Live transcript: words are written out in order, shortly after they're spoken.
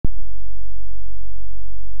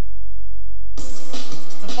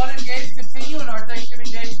fun and games continue in our Thanksgiving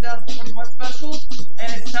Day 2021 special,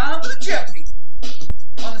 and it's time for the Jeopardy!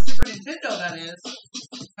 On the Super Nintendo, that is.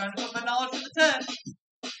 Time to put my knowledge to the test.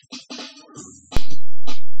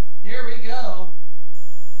 Here we go.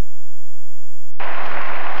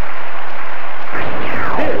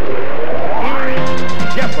 This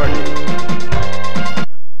is Jeopardy!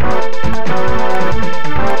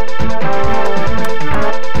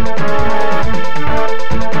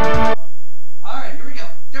 Alright, here we go.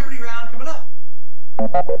 Jeopardy round coming up.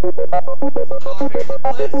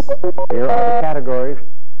 Here are the categories.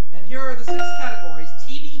 And here are the 6 categories.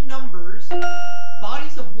 TV numbers,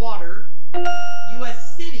 bodies of water,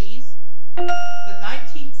 U.S. cities, the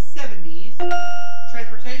 1970s,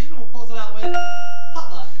 transportation, we'll close it out with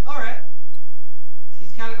potluck. Alright.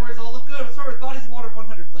 These categories all look good. We'll start with bodies of water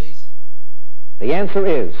 100, please. The answer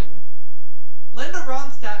is Linda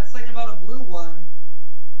Ronstadt sang about a blue one.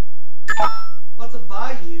 What's a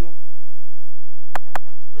bayou?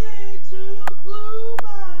 Made to blue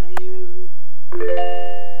bayou.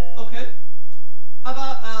 Okay. How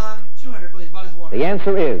about 200, please? Bodies of water. the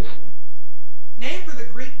answer is Named for the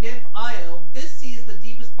Greek nymph Io, this sea is the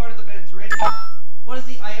deepest part of the Mediterranean. What is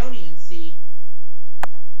the Ionian Sea?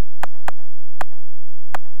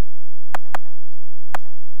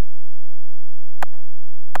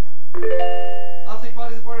 I'll take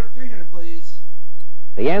bodies of water for 300, please.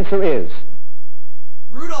 the answer is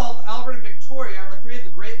Rudolph, Albert, and Victoria are 3 of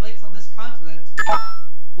the Great Lakes on this continent.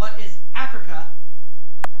 What is Africa?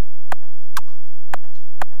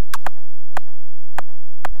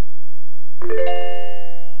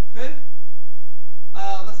 Okay.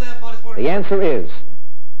 Let's say bodies of water. the answer is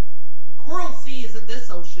The Coral Sea is in this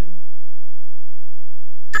ocean.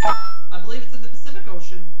 I believe it's in the Pacific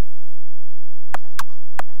Ocean.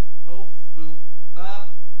 Oh, boop.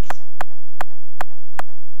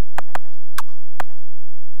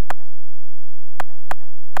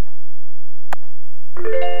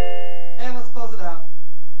 And let's close it out.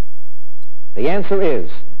 the answer is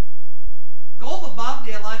Gulf of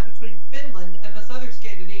Bothnia lies between Finland and the southern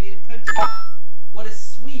Scandinavian country. What is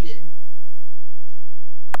Sweden?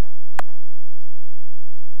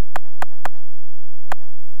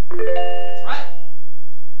 That's right.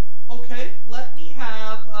 Okay, let me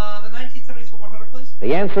have the 1970s for 100, please.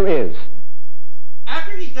 the answer is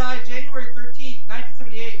After he died January 13th,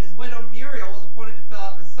 1978, his widow Muriel was appointed to fill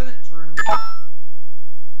out the Senate term.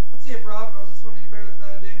 Let's see if Rob knows this one any better than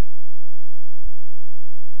I do.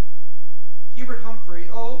 Hubert Humphrey.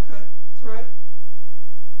 Oh, okay. That's right.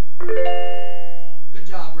 Good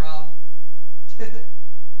job, Rob.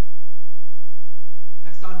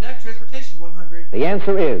 Next on deck, transportation 100. the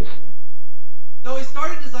answer is Though he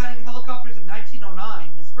started designing helicopters in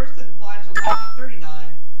 1909, his first didn't fly until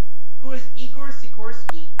 1939. Who is Igor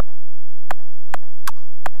Sikorsky?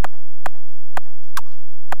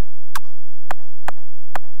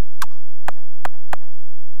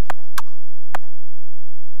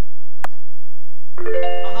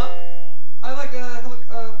 I like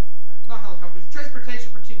not helicopters.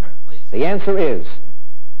 Transportation for 200, please. the answer is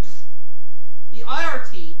The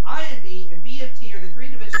IRT, IND, and BMT are the 3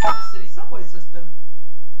 divisions of the city subway system.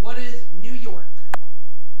 What is New York?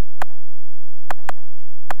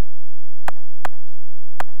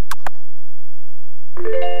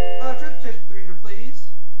 Transportation for 300, please.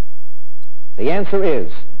 the answer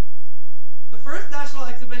is The first national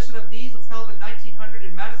exhibition of these was held in 1900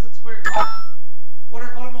 in Madison Square Garden. What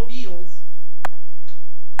are automobiles?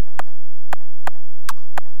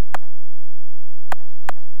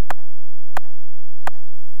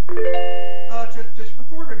 Transportation for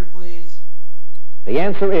 400, please. the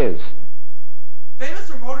answer is Famous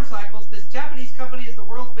for motorcycles, this Japanese company is the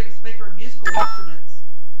world's biggest maker of musical instruments.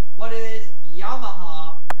 What is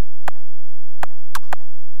Yamaha?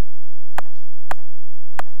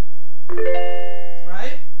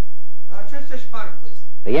 Right? Transportation 500, please.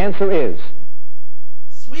 the answer is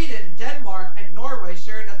Sweden, Denmark, and Norway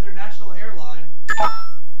share it as their national airline.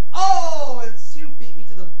 Oh, and Sue beat me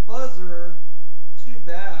to the buzzer. Too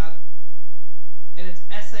bad. And it's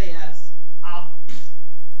SAS.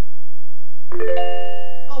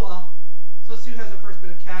 Oh well. So Sue has her first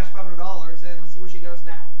bit of cash, $500, and let's see where she goes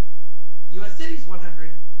now. U.S. cities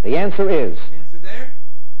 100. the answer is Answer there.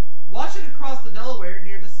 Washington across the Delaware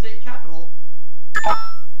near the state capital.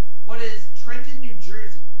 What is Trenton, New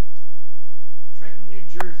Jersey? Trenton, New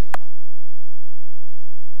Jersey.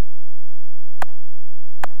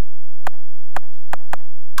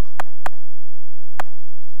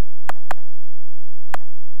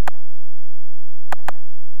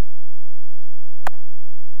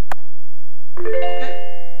 Okay.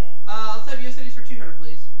 Let's have U.S. cities for 200,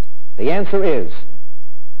 please. the answer is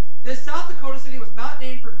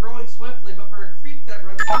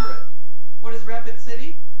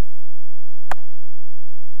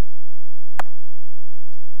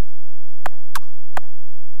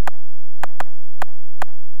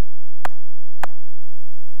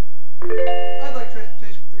I'd like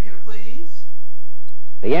transportation for 300, please.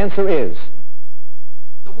 The answer is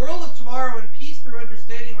The world of tomorrow and peace through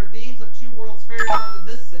understanding were themes of two World's Fairs held in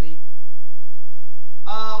this city.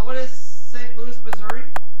 What is St. Louis, Missouri?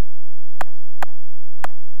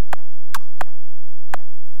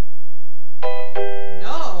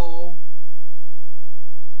 No.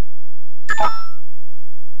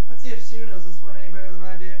 Let's see if Sue knows this one any better than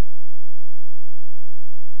I do.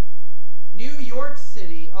 New York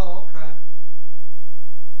City. Oh, okay.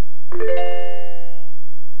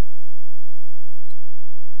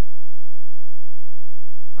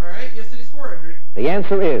 Alright, US City's 400. the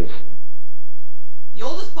answer is The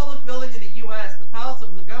oldest public building in the U.S., the Palace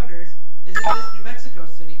of the Governors, is in this New Mexico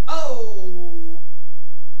City. Oh!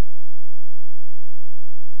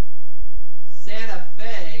 Santa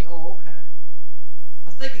Fe. Oh, okay. I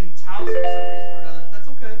was thinking Taos for some reason or another. That's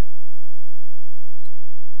okay.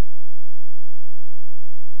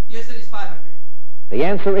 U.S. City's 500. the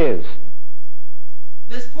answer is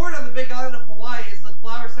This port on the big island of Hawaii is the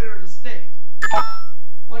flower center of the state.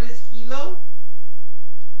 What is Hilo?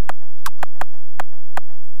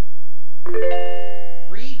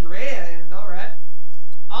 $3,000. Alright.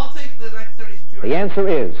 I'll take the 1972. the answer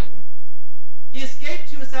is He escaped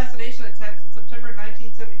two assassination attempts in September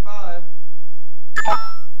 1975.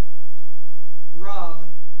 Rob.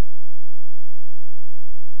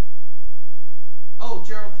 Oh,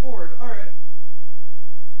 Gerald Ford. Alright.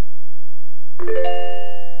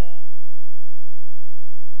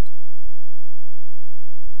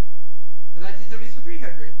 The 1970s for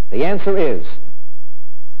 300. the answer is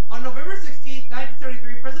On November 16,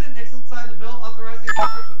 1973, President Nixon signed the bill authorizing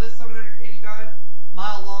construction of this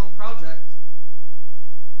 789-mile-long project.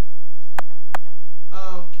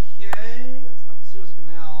 Okay, that's not the Suez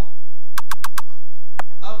Canal.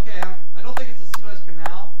 Okay, I don't think it's the Suez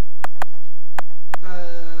Canal.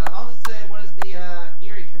 I'll just say, what is the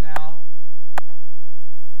Erie Canal?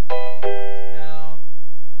 No.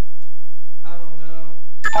 I don't know.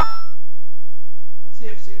 Let's see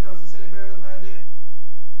if Sue knows this any better than I do.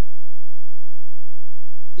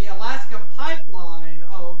 The Alaska Pipeline.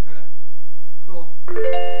 Oh, okay. Cool.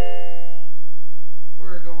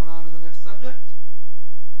 We're going on to the next subject.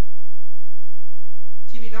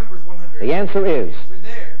 TV numbers 100. the answer is They're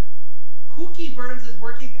there. Kooky Burns'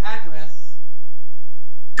 working address.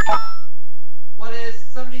 What is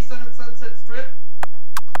 77 Sunset Strip?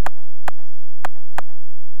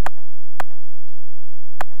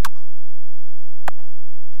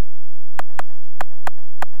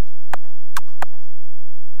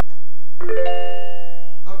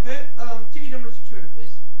 Okay, TV numbers for 200,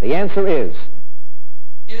 please. the answer is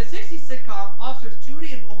In a 60s sitcom, officers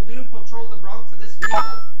Tootie and Muldoon patrolled the Bronx in this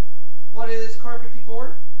vehicle. What is car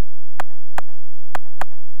 54?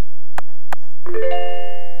 TV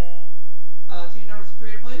numbers for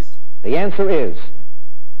 300, please. the answer is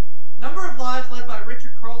Number of lives led by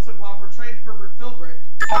Richard Carlson while portraying Herbert Philbrick.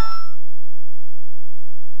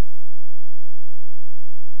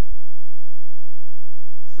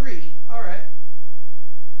 Three. Alright.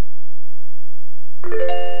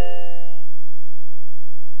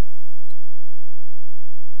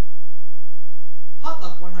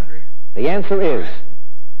 Potluck 100. the answer is Alright.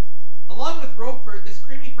 Along with Roquefort, this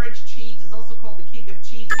creamy French cheese is also called the king of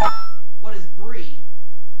cheeses. What is brie?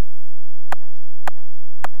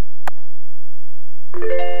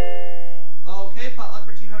 Okay, potluck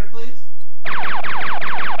for 200, please.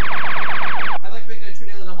 I'd like to make it a true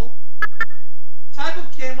daily double. Type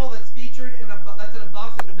of camel that's featured in a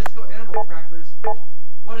box of Nabisco animal crackers.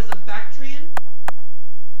 What is a Bactrian?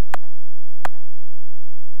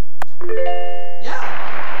 Yeah.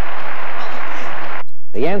 Potluck 300.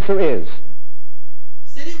 the answer is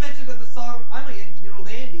City mentioned in the song I'm a Yankee Doodle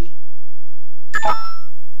Dandy.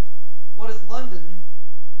 What is London?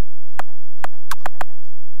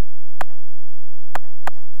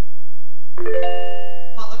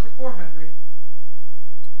 Potluck for 400.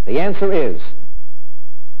 the answer is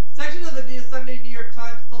Section of the Sunday New York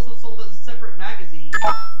Times is also sold as a separate magazine.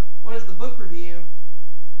 What is the book review?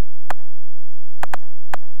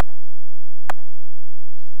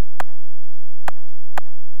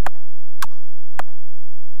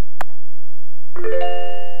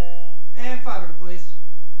 And 500, please.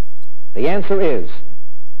 the answer is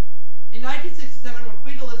In 1967, when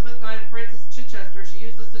Queen Elizabeth knighted Francis Chichester, she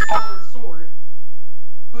used this as her sword.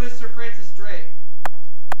 Who is Sir Francis Drake?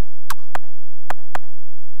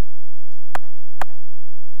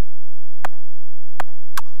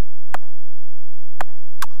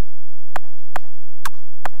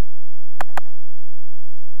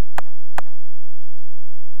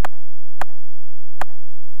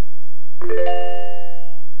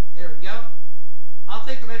 There we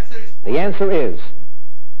 1974. The answer is.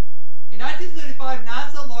 In 1975,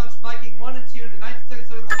 NASA launched Viking 1 and 2, and in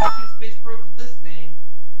 1977 launched 2 space probes with this name.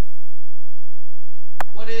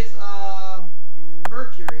 What is,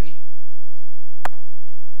 Mercury?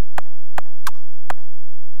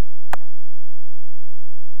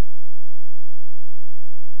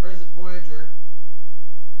 Or is it Voyager?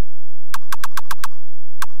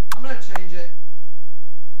 I'm gonna change it.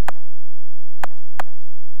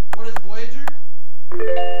 What is Voyager?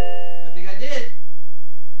 I think I did.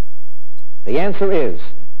 The answer is.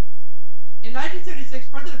 In 1976,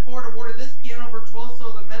 President Ford awarded this piano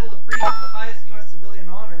virtuoso the Medal of Freedom, the highest U.S. civilian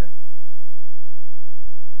honor.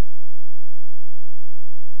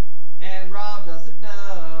 And Rob doesn't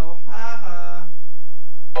know. Ha ha.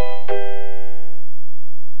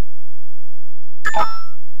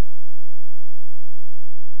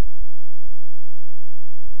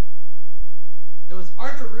 It was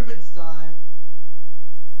Arthur Rubinstein.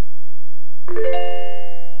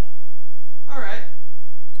 Alright.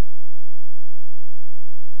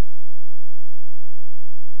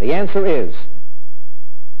 The answer is.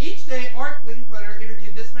 Each day, Art Linkletter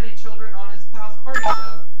interviewed this many children on his Pal's Party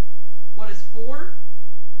Show. What is 4?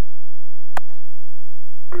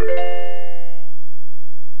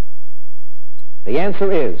 The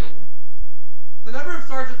answer is. The number of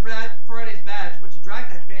Sergeant Friday's badge, which a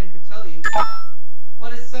Dragnet fan could tell you.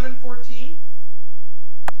 What is 714?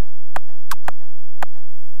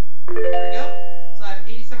 There we go. So I have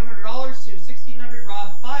 $8,700 to $1,600, Rob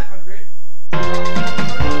 $500.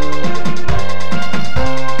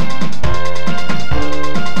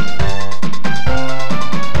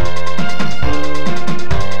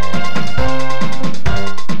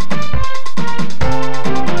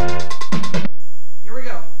 Here we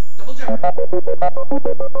go. Double Jeopardy.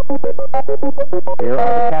 Here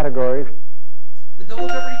are the categories. The Double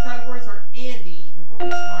Jeopardy categories are Andy, in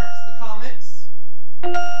quotation marks, the comics,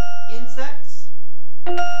 insects,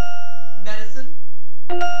 medicine,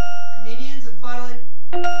 comedians, and finally,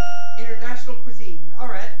 international cuisine.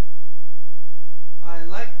 Alright. I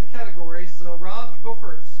like the category, so Rob, you go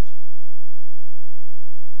first.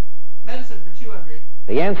 Medicine for 200.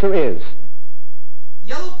 The answer is.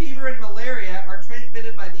 Yellow fever and malaria are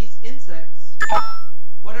transmitted by these insects.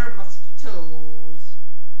 What are mosquitoes?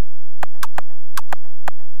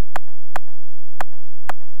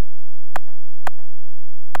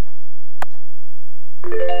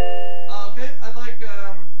 Okay, I'd like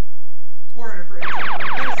 400 for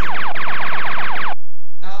medicine.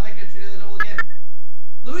 I'll make it a two-daily double again.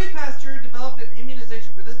 Louis Pasteur developed an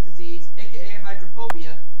immunization for this disease, aka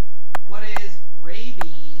hydrophobia. What is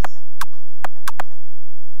rabies?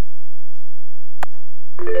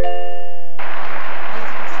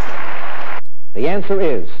 The answer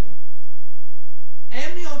is.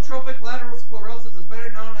 Amyotrophic lateral sclerosis is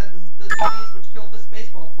better known as the disease which killed this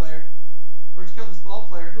baseball player, or which killed this ball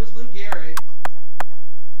player. Who's Lou Gehrig?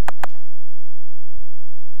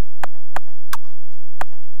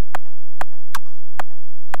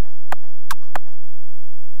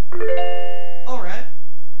 Alright.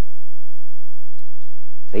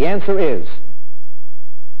 The answer is.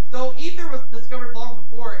 Though ether was discovered long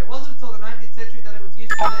before, it wasn't until the 19th century that it was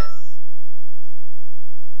used for this.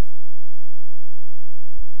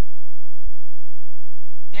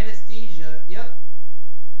 Anesthesia, yep.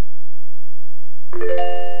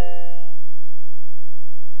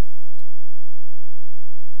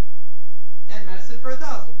 And medicine for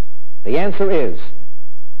 1,000. The answer is.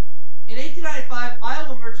 In 1895,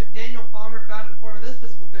 Iowa merchant Daniel Palmer founded a form of this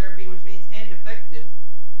physical therapy, which means hand effective.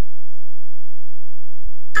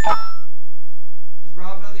 Does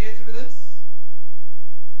Rob know the answer to this?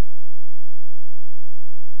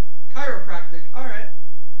 Chiropractic, alright.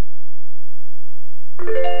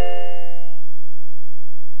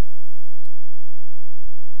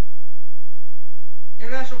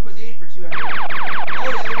 International cuisine for 200.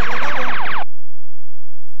 Oh, he's going to get a double.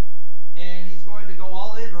 And he's going to go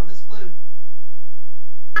all in on this clue.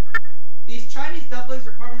 These Chinese dumplings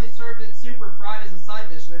are commonly served in soup or fried as a side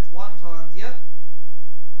dish, and it's wontons, yep.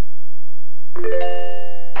 Alright,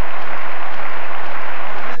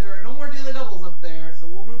 there are no more daily doubles up there, so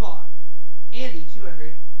we'll move on. Andy,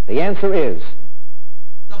 200. The answer is.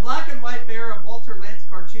 The black and white bear of Walter Lantz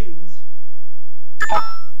cartoons.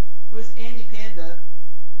 Who is Andy Panda?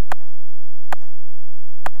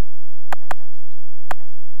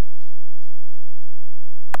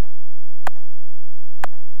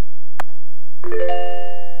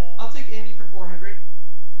 I'll take Andy for 400.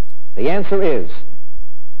 The answer is.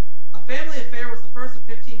 A Family Affair was the first of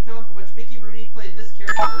 15 films in which Mickey Rooney played this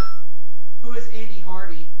character. Who is Andy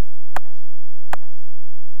Hardy?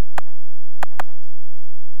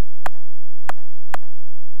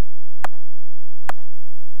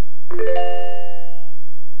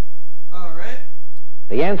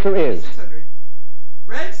 The answer is 600.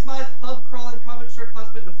 Reg Smythe's pub crawling comic strip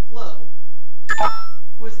husband to Flo,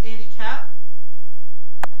 who is Andy Capp.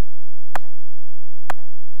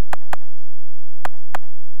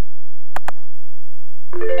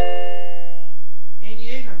 Andy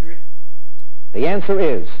 800. The answer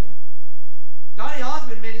is Donny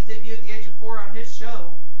Osmond made his debut at the age of 4 on his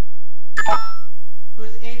show, who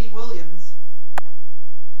is Andy Williams.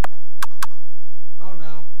 Oh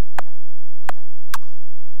no.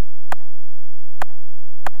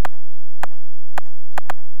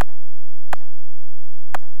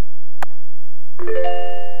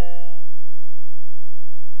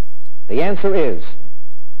 The answer is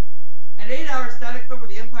An 8-hour static film of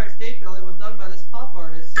the Empire State Building was done by this pop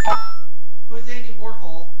artist, who is Andy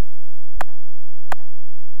Warhol.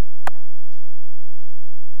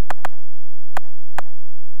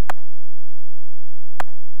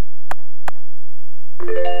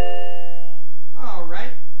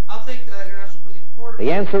 Alright, I'll take International Cuisine Report.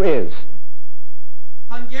 the answer is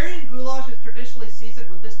Hungarian goulash is traditionally seasoned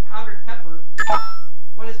with this powdered pepper.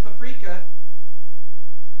 What is paprika?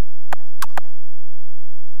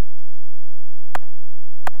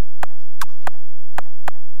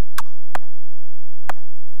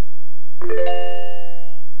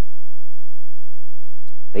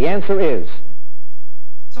 the answer is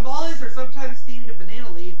Tamales are sometimes steamed in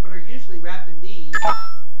banana leaves, but are usually wrapped in these.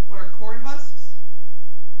 What are corn husks?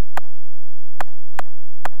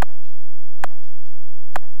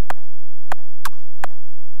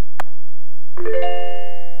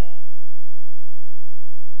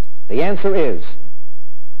 the answer is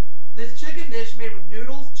This chicken dish made with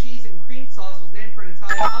noodles, cheese, and cream sauce was named for an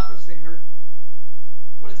Italian opera singer.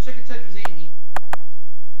 What is chicken tetrazzini?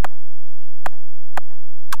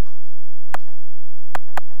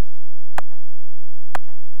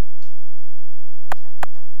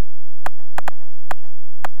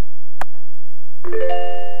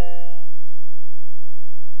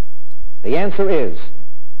 the answer is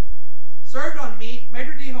Served on meat,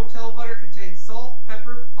 Maitre d' Hotel butter contains salt,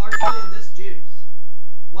 pepper, parsley, and this juice.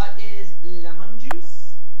 What is lemon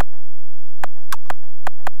juice?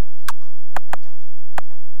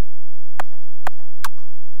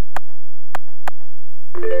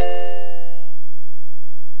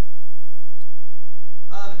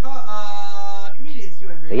 Comedians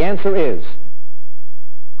 200. the answer is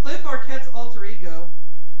Cliff Arquette's alter ego.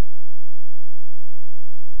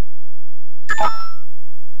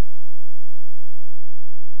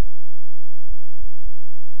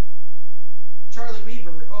 Charlie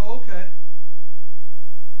Weaver. Oh, okay.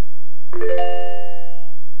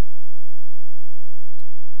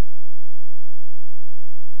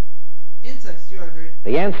 Insects 200.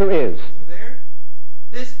 the answer is Over there.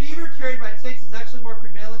 This fever carried by ticks is actually more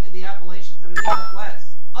prevalent in the Appalachians than it is out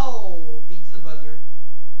west. Oh, beat to the buzzer.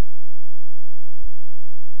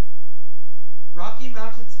 Rocky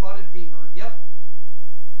Mountain spotted fever. Yep.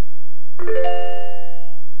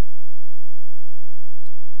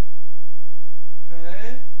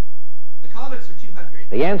 Okay. The comics are 200.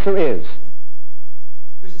 the answer is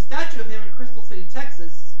There's a statue of him in Crystal City,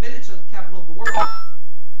 Texas, spinach of the capital of the world.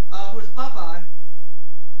 Who is Popeye?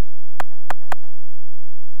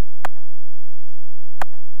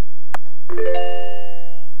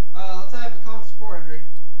 Let's have the comics 400.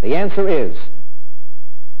 the answer is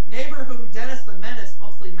Neighbor whom Dennis the Menace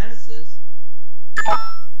mostly menaces.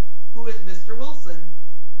 Who is Mr. Wilson?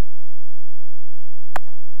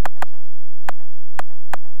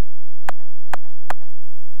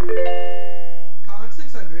 Comic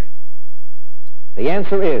 600. the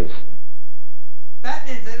answer is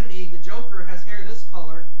Batman's enemy, the Joker, has hair this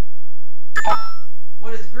color.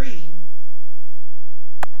 What is green?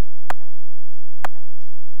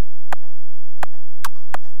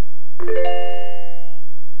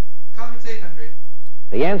 Comics 800.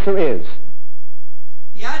 the answer is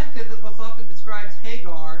The adjective that most often describes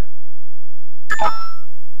Hagar.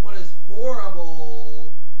 What is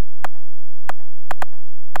horrible?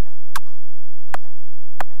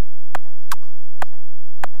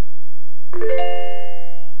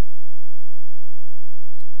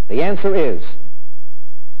 the answer is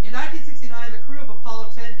In 1969, the crew of Apollo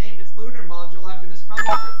 10 named its lunar module after this comic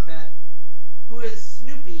strip pet. Who is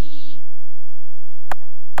Snoopy?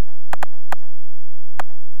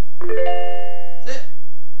 That's it.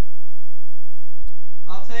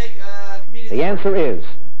 I'll take comedian. the answer is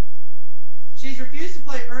She's refused to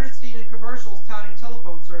play Ernestine in commercials touting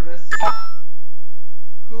telephone service.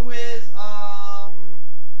 Who is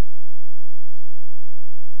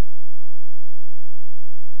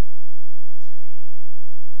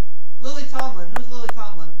Lily Tomlin. Who's Lily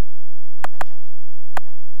Tomlin?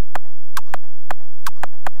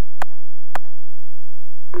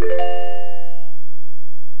 The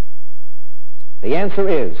answer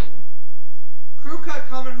is Crew cut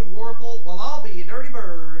comment who'd warble, well, I'll be a dirty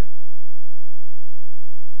bird.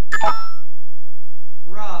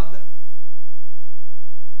 Rob.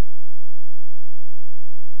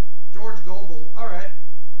 George Goebel. Alright.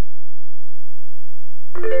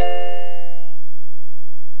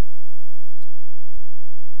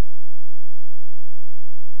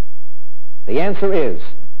 the answer is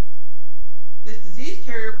This disease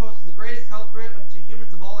carrier poses the greatest health threat up to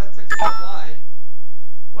humans of all insects worldwide.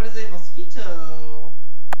 What is a mosquito?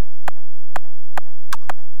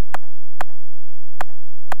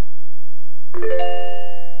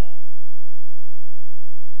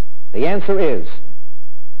 the answer is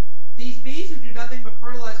These bees who do nothing but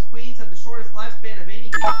fertilize queens have the shortest lifespan of any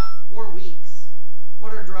bee, 4 weeks.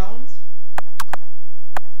 What are drones?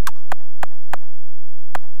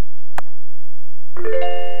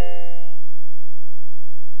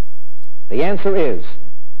 the answer is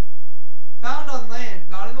Found on land,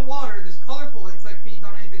 not in the water, this colorful insect feeds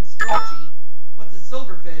on anything starchy. What's a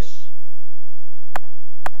silverfish?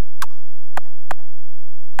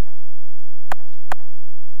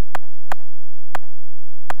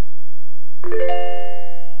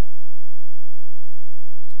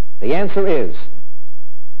 the answer is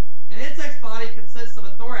An insect's body consists of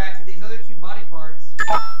a thorax and these other 2 body parts.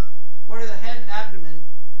 What are the head and abdomen?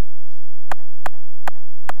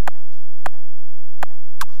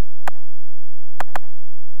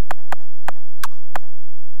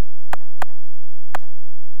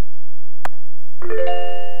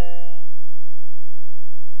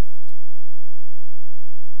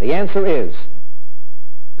 the answer is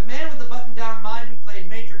The man with the button-down mind who played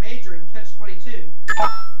Major Major in Catch-22.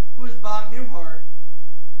 Who is Bob Newhart?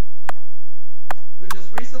 Who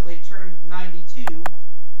just recently turned 92.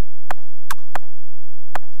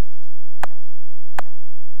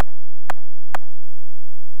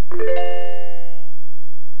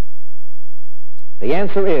 the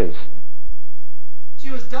answer is She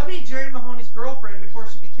was dummy Jerry Mahoney's girlfriend before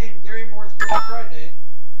she became Gary Moore's girl on Friday.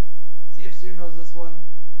 See if Sue knows this one.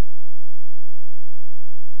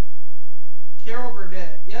 Carol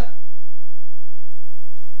Burnett. Yep.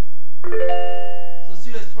 So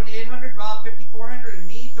Sue has 2,800, Rob 5,400, and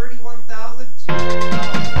me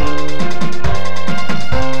 31,200.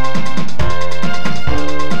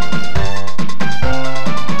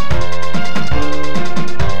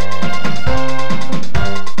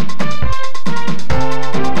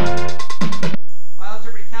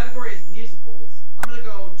 Jeopardy category is musicals. I'm gonna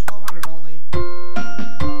go 1,200 only.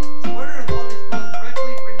 So Warner and Long is quoted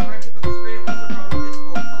directly, written directly for the screen and wasn't wrote a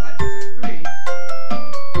musical until 1963.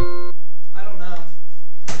 I don't know.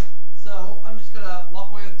 So I'm just gonna walk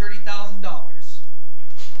away with $30,000.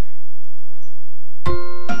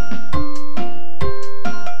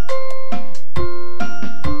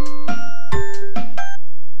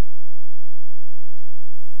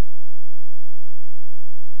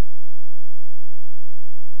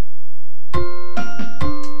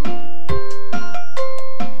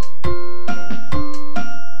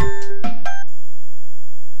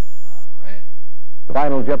 the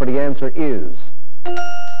final Jeopardy answer is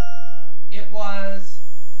It was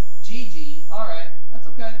Gigi. Alright, that's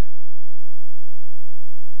okay.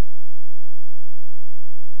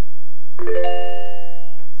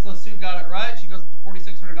 So Sue got it right. She goes to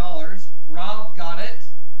 $4,600. Rob got it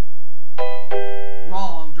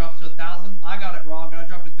wrong. Drops to 1,000. I got it wrong, and I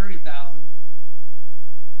dropped to 30,000.